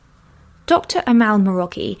Dr. Amal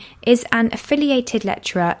Moroghi is an affiliated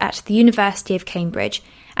lecturer at the University of Cambridge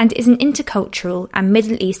and is an intercultural and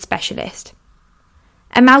Middle East specialist.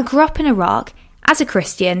 Amal grew up in Iraq as a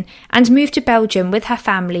Christian and moved to Belgium with her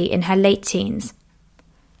family in her late teens.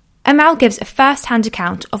 Amal gives a first-hand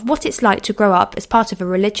account of what it's like to grow up as part of a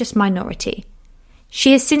religious minority.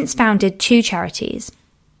 She has since founded 2 charities.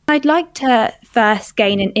 I'd like to first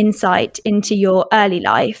gain an insight into your early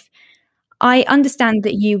life. I understand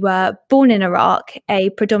that you were born in Iraq, a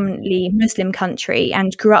predominantly Muslim country,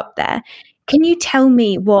 and grew up there. Can you tell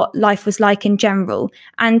me what life was like in general,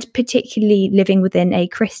 and particularly living within a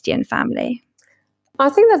Christian family? I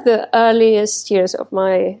think that the earliest years of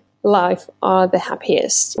my life are the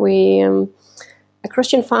happiest. A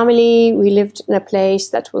Christian family, we lived in a place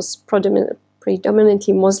that was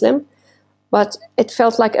predominantly Muslim, but it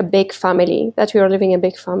felt like a big family, that we were living a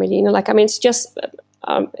big family. It's just...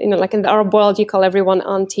 like in the Arab world, you call everyone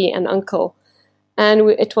auntie and uncle. And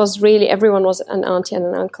it was really, everyone was an auntie and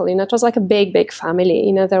an uncle. It was like a big, big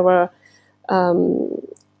family. There were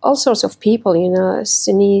all sorts of people,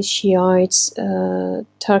 Sunnis, Shiites,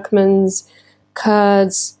 Turkmens,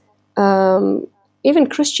 Kurds, even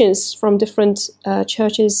Christians from different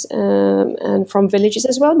churches and from villages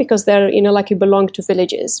as well, because they're, you belong to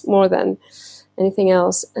villages more than anything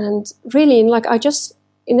else. And really,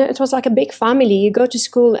 it was like a big family. You go to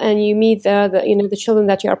school and you meet there the children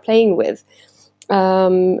that you are playing with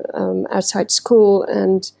outside school,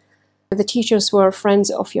 and the teachers were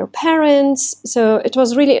friends of your parents. So it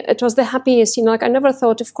was the happiest. I never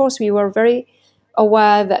thought. Of course, we were very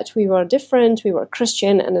aware that we were different. We were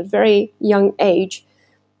Christian and at a very young age,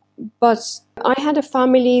 but I had a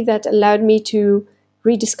family that allowed me to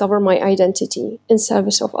rediscover my identity in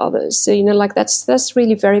service of others. So, that's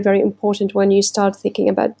really very, very important when you start thinking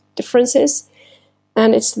about differences.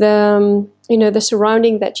 And it's the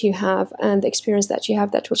surrounding that you have and the experience that you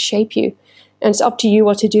have that will shape you. And it's up to you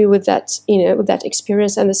what to do with that, with that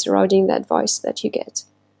experience and the surrounding, the advice that you get.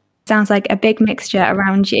 Sounds like a big mixture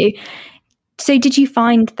around you. So did you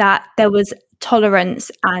find that there was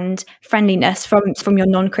tolerance and friendliness from your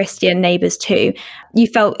non-Christian neighbours too? You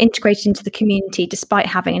felt integrated into the community despite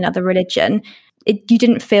having another religion. You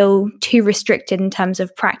didn't feel too restricted in terms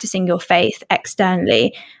of practicing your faith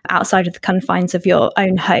externally outside of the confines of your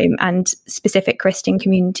own home and specific Christian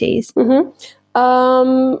communities? Mm-hmm.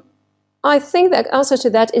 I think the answer to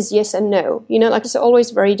that is yes and no. It's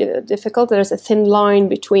always very difficult. There's a thin line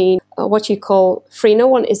between what you call free. No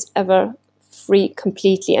one is ever free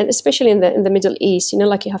completely, and especially in the Middle East, you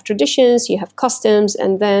have traditions, you have customs,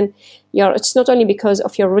 and then it's not only because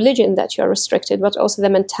of your religion that you're restricted, but also the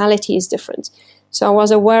mentality is different. So I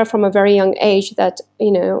was aware from a very young age that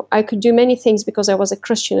I could do many things because I was a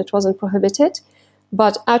Christian. It wasn't prohibited,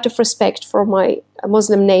 but out of respect for my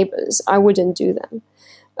Muslim neighbors, I wouldn't do them.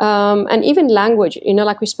 And even language,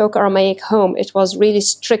 we spoke Aramaic home. It was really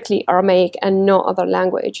strictly Aramaic and no other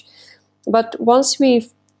language. But once we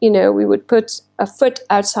would put a foot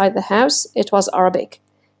outside the house, it was Arabic.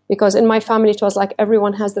 Because in my family, it was like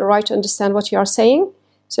everyone has the right to understand what you are saying.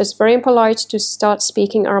 So it's very impolite to start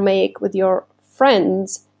speaking Aramaic with your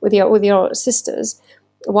friends, with your sisters,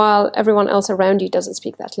 while everyone else around you doesn't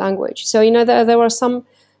speak that language. So, there were some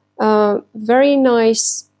very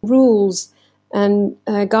nice rules and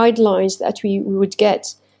guidelines that we would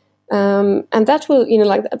get. And that will,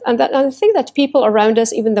 and I think that people around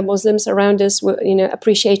us, even the Muslims around us,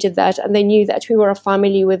 appreciated that, and they knew that we were a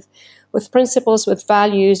family with principles, with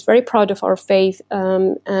values, very proud of our faith,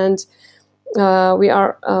 and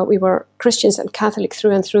we were Christians and Catholic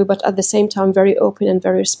through and through, but at the same time very open and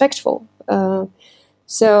very respectful. And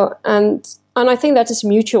I think that is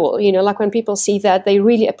mutual. When people see that, they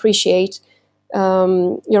really appreciate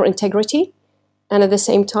your integrity. And at the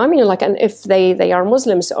same time, and if they are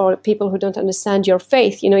Muslims or people who don't understand your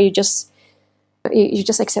faith, you just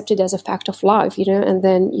accept it as a fact of life, and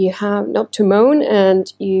then you have not to moan,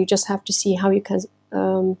 and you just have to see how you can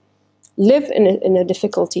live in a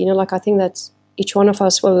difficulty. I think that each one of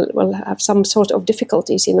us will have some sort of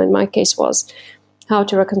difficulties. In my case was how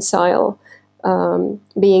to reconcile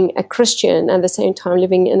being a Christian and at the same time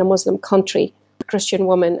living in a Muslim country, a Christian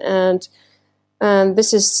woman, and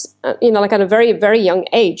this is, at a very, very young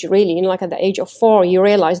age, really, at the age of 4, you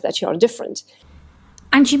realize that you are different.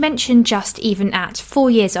 And you mentioned just even at 4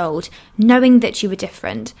 years old, knowing that you were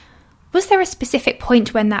different. Was there a specific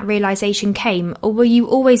point when that realization came, or were you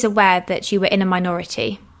always aware that you were in a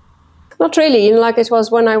minority? Not really. It was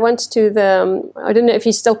when I went to the, I don't know if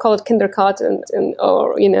you still call it kindergarten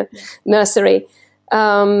or nursery.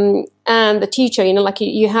 And the teacher, like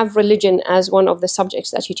you have religion as one of the subjects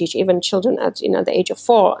that you teach, even children at, the age of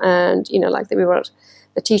 4. And,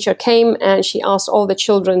 the teacher came and she asked all the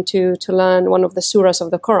children to learn one of the surahs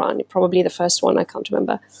of the Quran, probably the first one, I can't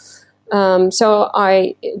remember. So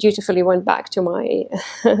I dutifully went back to my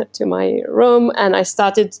to my room and I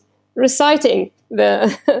started reciting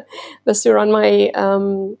the the surah.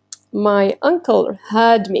 And my uncle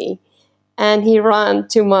heard me, and he ran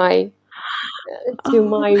to my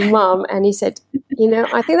mom, and he said,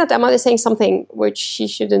 I think that the mother is saying something which she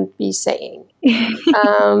shouldn't be saying.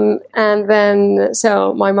 And then,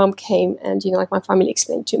 so my mom came, and, my family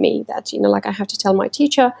explained to me that, I have to tell my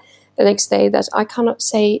teacher the next day that I cannot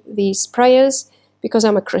say these prayers because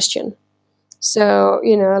I'm a Christian. So,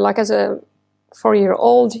 as a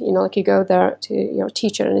 4-year-old, you go there to your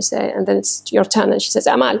teacher and you say, and then it's your turn, and she says,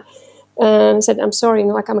 Amal, I said, I'm sorry,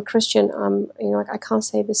 I'm a Christian. I can't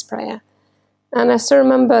say this prayer. And I still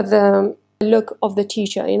remember the look of the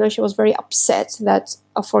teacher. She was very upset that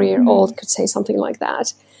a 4-year-old could say something like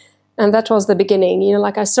that. And that was the beginning.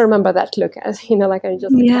 I still remember that look. I just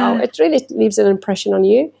wow, it really leaves an impression on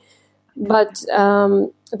you. But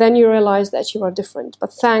then you realize that you are different.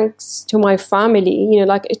 But thanks to my family,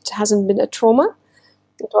 it hasn't been a trauma.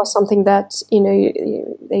 It was something that,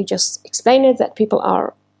 they just explain it, that people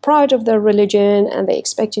are proud of their religion and they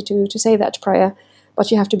expect you to say that prayer. But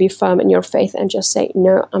you have to be firm in your faith and just say,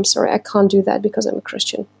 no, I'm sorry, I can't do that because I'm a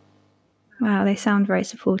Christian. Wow, they sound very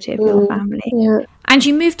supportive, your family. Yeah. And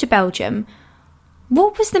you moved to Belgium.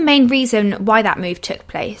 What was the main reason why that move took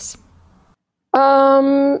place?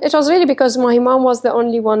 It was really because my mom was the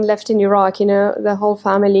only one left in Iraq. The whole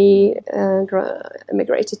family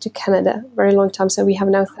immigrated to Canada a very long time. So we have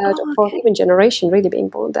now third or fourth even generation really being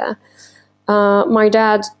born there. My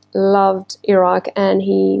dad loved Iraq and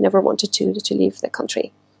he never wanted to leave the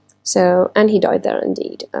country. So, and he died there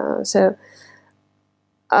indeed.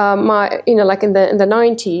 My, in the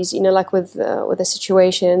 90s, with the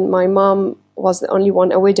situation, my mom was the only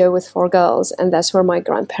one, a widow with 4 girls. And that's where my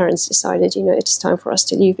grandparents decided, it's time for us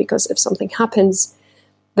to leave, because if something happens,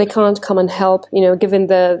 they can't come and help, given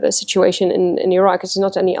the situation in Iraq. It's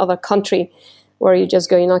not any other country where you're just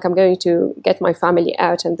going, I'm going to get my family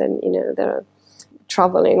out. And then, the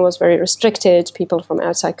traveling was very restricted. People from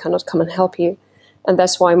outside cannot come and help you. And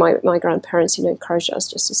that's why my grandparents, encouraged us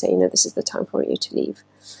just to say, this is the time for you to leave.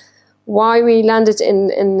 Why we landed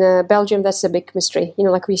in Belgium, that's a big mystery.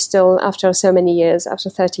 We still, after so many years, after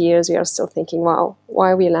 30 years, we are still thinking, wow,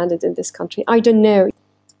 why we landed in this country? I don't know.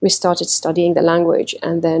 We started studying the language.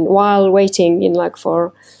 And then while waiting,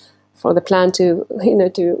 for the plan to,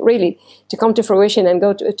 to come to fruition and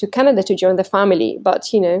go to Canada to join the family. But,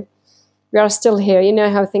 we are still here. You know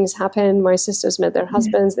how things happen. My sisters met their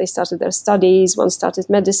husbands. They started their studies. One started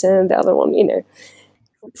medicine. The other one,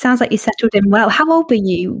 Sounds like you settled in well. How old were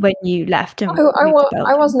you when you left? I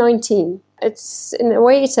was 19. It's, in a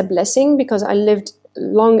way, it's a blessing because I lived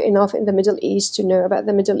long enough in the Middle East to know about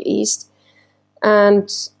the Middle East. And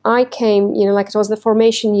I came, it was the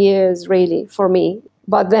formation years really for me.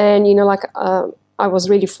 But then, I was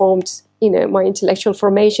really formed. My intellectual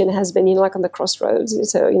formation has been, on the crossroads.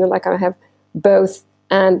 So, I have both,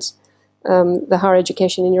 and the higher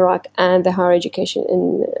education in Iraq and the higher education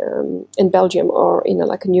in Belgium, or,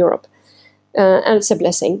 in Europe. And it's a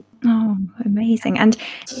blessing. Oh, amazing. And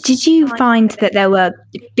did you find that there were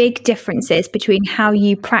big differences between how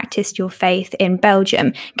you practiced your faith in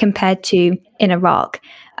Belgium compared to in Iraq?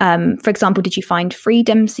 For example, did you find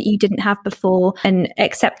freedoms that you didn't have before, and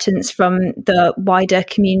acceptance from the wider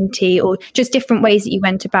community, or just different ways that you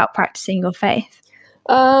went about practicing your faith?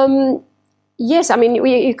 Yes, I mean,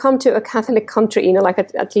 you come to a Catholic country,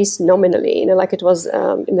 at least nominally, it was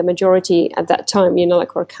in the majority at that time,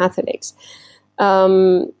 we're Catholics.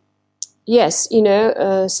 Yes,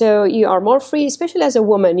 so you are more free, especially as a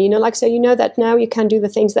woman, so that now you can do the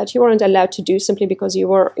things that you weren't allowed to do simply because you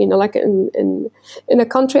were, in a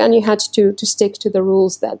country and you had to stick to the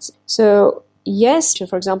rules that. So, yes,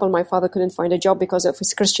 for example, my father couldn't find a job because of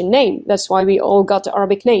his Christian name. That's why we all got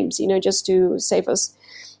Arabic names, just to save us,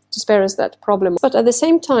 to spare us that problem. But at the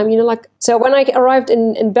same time, so when I arrived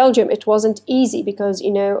in Belgium, it wasn't easy because,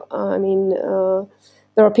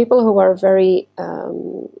 there were people who were very,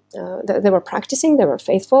 they were practicing, they were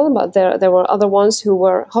faithful, but there were other ones who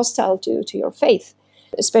were hostile to your faith,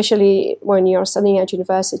 especially when you're studying at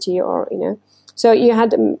university or, So you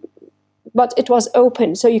had, but it was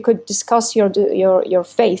open, so you could discuss your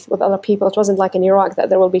faith with other people. It wasn't like in Iraq that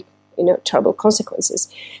there will be, terrible consequences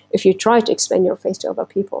if you try to explain your faith to other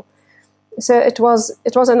people. So it was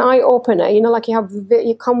an eye opener, like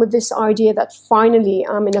you come with this idea that finally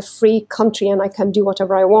I'm in a free country and I can do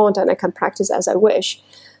whatever I want and I can practice as I wish.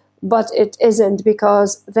 But it isn't,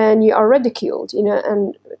 because then you are ridiculed,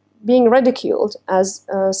 and being ridiculed as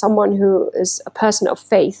someone who is a person of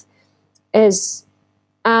faith is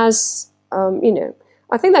as,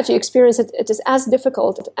 I think that you experience it, it is as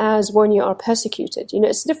difficult as when you are persecuted.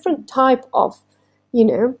 It's a different type of,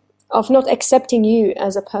 of not accepting you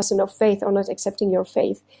as a person of faith or not accepting your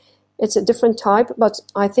faith. It's a different type, but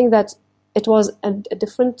I think that it was a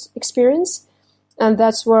different experience. And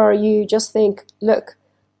that's where you just think, look,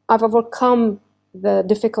 I've overcome the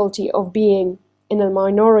difficulty of being in a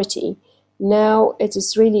minority. Now it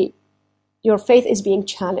is really, your faith is being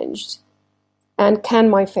challenged. And can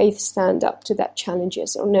my faith stand up to that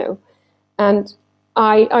challenges or no? And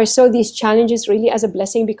I saw these challenges really as a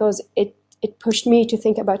blessing, because it pushed me to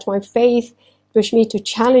think about my faith, pushed me to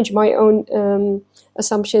challenge my own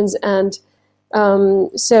assumptions. And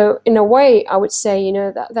so in a way, I would say,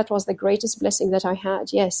 that was the greatest blessing that I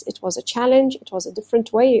had. Yes, it was a challenge. It was a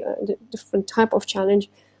different way, a different type of challenge.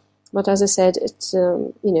 But as I said,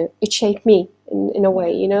 it shaped me in a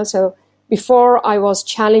way, So before I was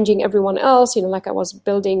challenging everyone else, like I was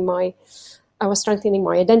strengthening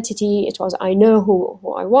my identity. It was, I know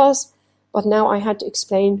who I was, but now I had to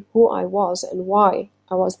explain who I was and why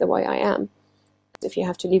I was the way I am. If you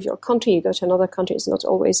have to leave your country, you go to another country, it's not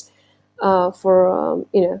always for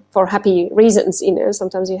happy reasons,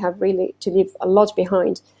 sometimes you have really to leave a lot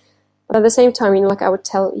behind. But at the same time, like I would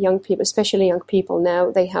tell young people, especially young people now,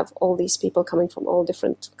 they have all these people coming from all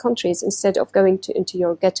different countries. Instead of going into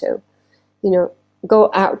your ghetto, go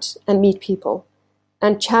out and meet people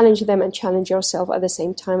and challenge them and challenge yourself at the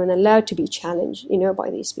same time, and allow to be challenged, by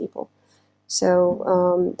these people.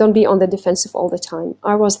 So don't be on the defensive all the time.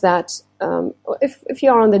 I was that. If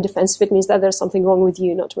you are on the defensive, it means that there's something wrong with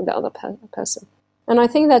you, not with the other person. And I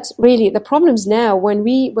think that really the problems now, when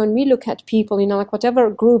we look at people, like whatever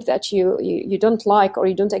group that you don't like or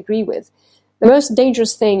you don't agree with, the most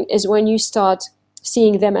dangerous thing is when you start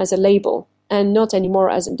seeing them as a label and not anymore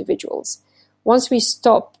as individuals. Once we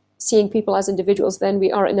stop seeing people as individuals, then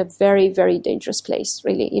we are in a very, very dangerous place,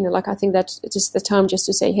 really. I think that it is the time just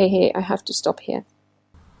to say, hey, I have to stop here.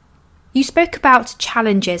 You spoke about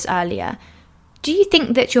challenges earlier. Do you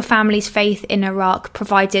think that your family's faith in Iraq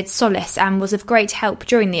provided solace and was of great help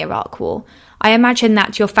during the Iraq War? I imagine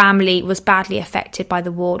that your family was badly affected by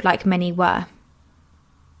the war, like many were.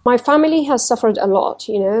 My family has suffered a lot,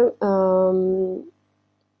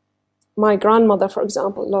 My grandmother, for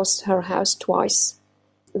example, lost her house twice.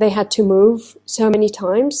 They had to move so many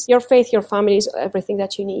times. Your faith, your family is everything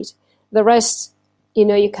that you need. The rest,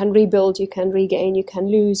 you can rebuild, you can regain, you can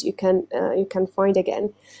lose, you can find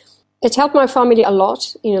again. It helped my family a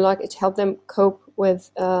lot, it helped them cope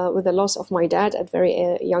with the loss of my dad at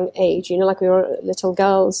very young age. We were little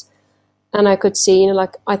girls, and I could see,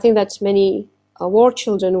 I think that many war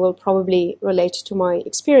children will probably relate to my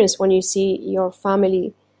experience when you see your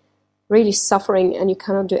family really suffering and you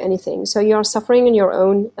cannot do anything. So you are suffering on your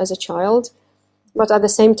own as a child, but at the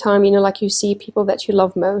same time, you see people that you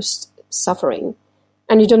love most suffering,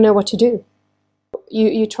 and you don't know what to do.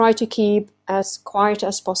 You try to keep as quiet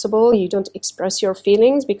as possible. You don't express your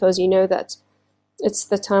feelings because you know that it's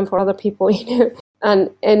the time for other people, And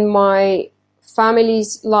in my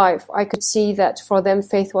family's life, I could see that for them,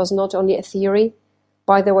 faith was not only a theory,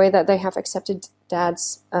 by the way that they have accepted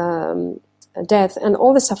Dad's death and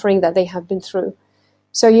all the suffering that they have been through.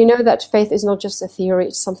 So that faith is not just a theory,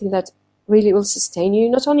 it's something that really will sustain you,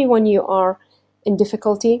 not only when you are in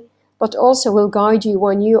difficulty, but also will guide you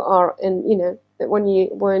when you are when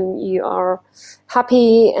you are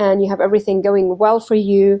happy and you have everything going well for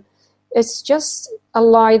you. It's just a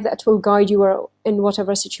light that will guide you in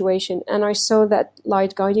whatever situation. And I saw that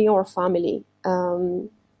light guiding our family in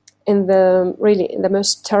the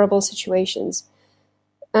most terrible situations.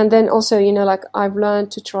 And then also, I've learned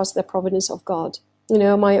to trust the providence of God.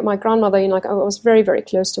 My grandmother, I was very, very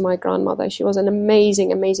close to my grandmother. She was an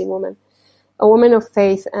amazing, amazing woman, a woman of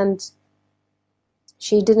faith, and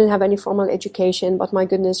she didn't have any formal education, but my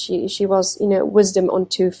goodness, she was, wisdom on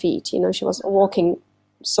 2 feet. She was a walking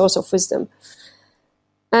source of wisdom.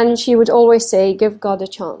 And she would always say, give God a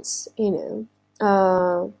chance,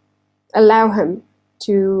 allow him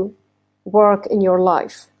to work in your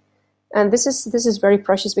life. And this is very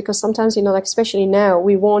precious, because sometimes, especially now,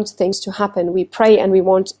 we want things to happen. We pray and we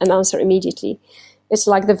want an answer immediately. It's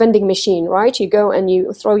like the vending machine, right? You go and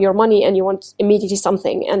you throw your money and you want immediately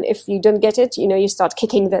something. And if you don't get it, you start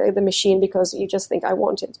kicking the machine because you just think, I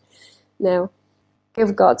want it. No,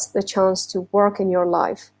 give God the chance to work in your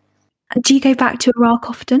life. Do you go back to Iraq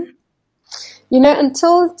often?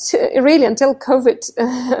 Until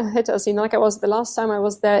COVID hit us, like I was the last time I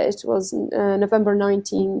was there, it was November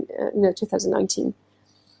 2019.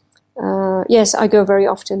 Yes, I go very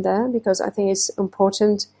often there because I think it's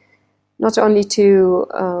important not only to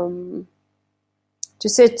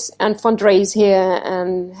sit and fundraise here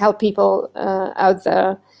and help people out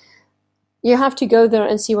there. You have to go there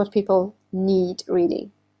and see what people need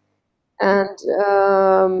really, and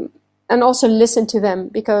also listen to them,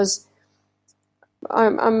 because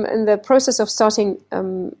I'm in the process of starting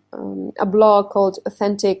a blog called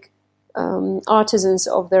Authentic Artisans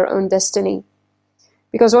of Their Own Destiny.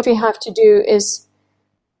 Because what we have to do is,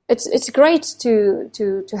 it's great to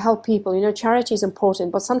help people. Charity is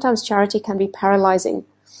important, but sometimes charity can be paralyzing.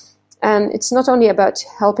 And it's not only about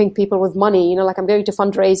helping people with money, like I'm going to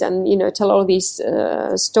fundraise and, tell all these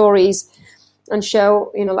stories and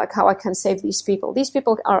show, like how I can save these people. These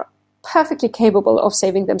people are perfectly capable of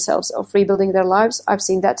saving themselves, of rebuilding their lives. I've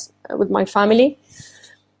seen that with my family.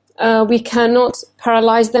 We cannot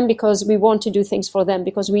paralyze them because we want to do things for them,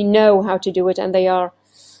 because we know how to do it, and they are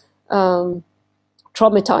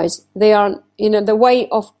traumatized. They are, the way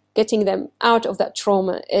of getting them out of that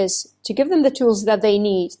trauma is to give them the tools that they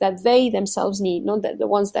need, that they themselves need, not the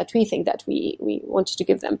ones that we think that we wanted to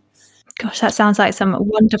give them. Gosh, that sounds like some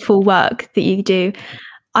wonderful work that you do.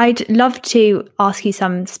 I'd love to ask you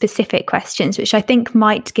some specific questions, which I think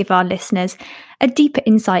might give our listeners a deeper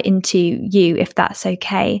insight into you, if that's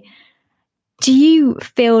okay. Do you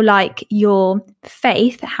feel like your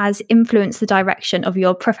faith has influenced the direction of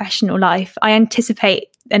your professional life? I anticipate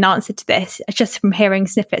an answer to this just from hearing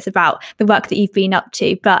snippets about the work that you've been up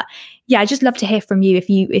to. But yeah, I'd just love to hear from you if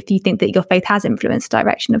you think that your faith has influenced the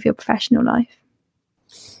direction of your professional life.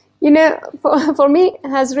 For me,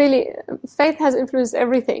 faith has influenced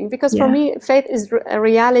everything, because for me, faith is a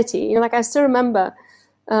reality. Like I still remember,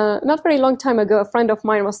 not very long time ago, a friend of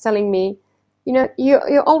mine was telling me,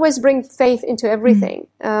 you always bring faith into everything.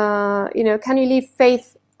 Can you leave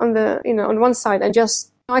faith on on one side and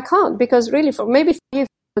just, I can't, because really for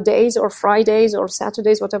days or Fridays or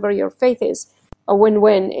Saturdays, whatever your faith is, a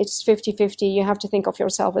win-win, it's 50-50. You have to think of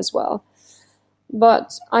yourself as well.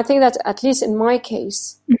 But I think that at least in my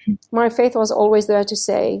case, my faith was always there to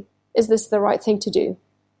say, is this the right thing to do?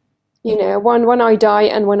 When I die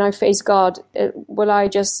and when I face God, will I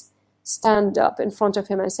just stand up in front of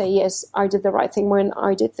him and say, yes, I did the right thing when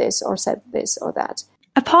I did this or said this or that?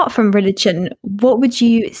 Apart from religion, what would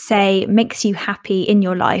you say makes you happy in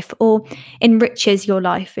your life or enriches your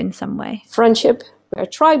life in some way? Friendship. We're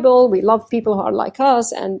tribal. We love people who are like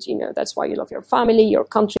us. And, that's why you love your family, your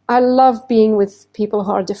country. I love being with people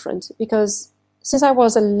who are different, because since I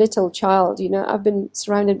was a little child, I've been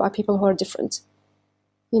surrounded by people who are different,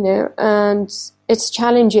 and it's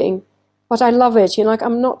challenging, but I love it.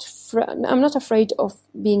 I'm not afraid of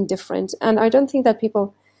being different. And I don't think that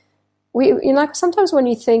people, sometimes when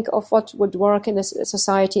you think of what would work in a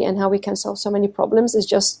society and how we can solve so many problems, is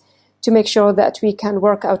just to make sure that we can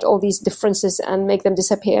work out all these differences and make them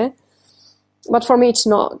disappear. But for me, it's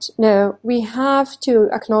not. No, we have to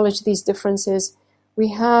acknowledge these differences. We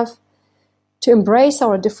have to embrace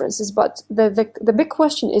our differences. But the big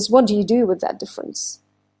question is, what do you do with that difference?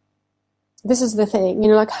 This is the thing.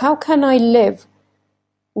 How can I live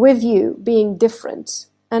with you being different?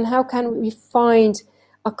 And how can we find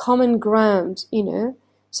a common ground,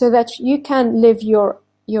 so that you can live your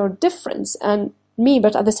difference and me,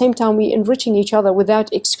 but at the same time we enriching each other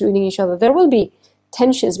without excluding each other. There will be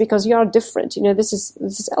tensions because you are different.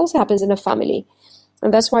 This also happens in a family,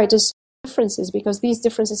 and that's why it is differences, because these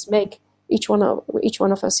differences make each one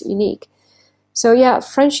of us unique. So yeah,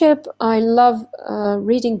 friendship. I love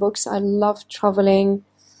reading books. I love traveling,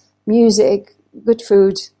 music, good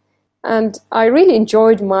food, and I really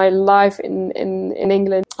enjoyed my life in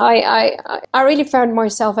England. I really found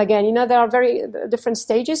myself again. There are very different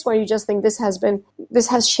stages where you just think this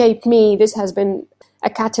has shaped me. This has been a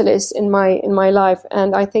catalyst in my life,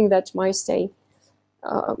 and I think that my stay,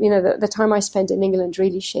 the time I spent in England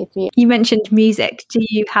really shaped me. You mentioned music. Do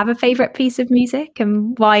you have a favorite piece of music,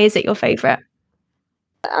 and why is it your favorite?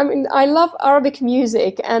 I mean, I love Arabic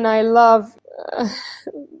music, and I love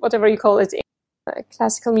whatever you call it.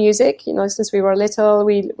 Classical music, since we were little,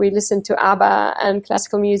 we listened to ABBA and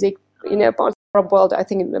classical music. Part of the Arab world, I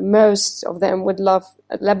think most of them would love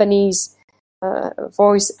Lebanese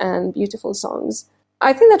voice and beautiful songs.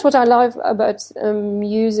 I think that what I love about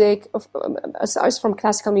music, aside from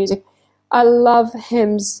classical music, I love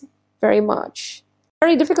hymns very much.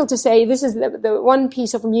 Very difficult to say this is the one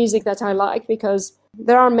piece of music that I like, because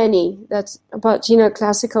there are many but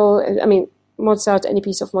classical, Mozart, any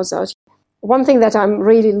piece of Mozart. one thing that I'm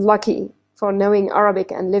really lucky for knowing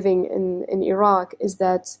Arabic and living in Iraq is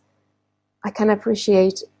that I can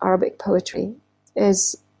appreciate Arabic poetry. There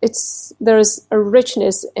is a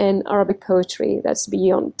richness in Arabic poetry that's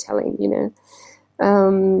beyond telling,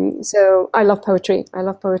 So I love poetry. I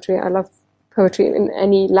love poetry in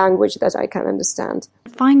any language that I can understand.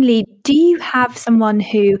 Finally, do you have someone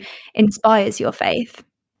who inspires your faith?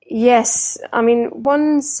 Yes. I mean,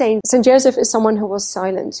 one Saint Joseph is someone who was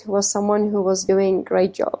silent, who was someone who was doing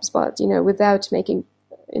great jobs, but, without making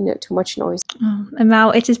too much noise. Oh,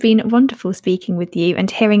 Amal, it has been wonderful speaking with you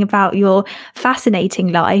and hearing about your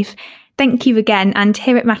fascinating life. Thank you again. And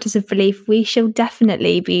here at Matters of Belief, we shall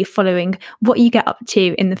definitely be following what you get up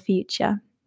to in the future.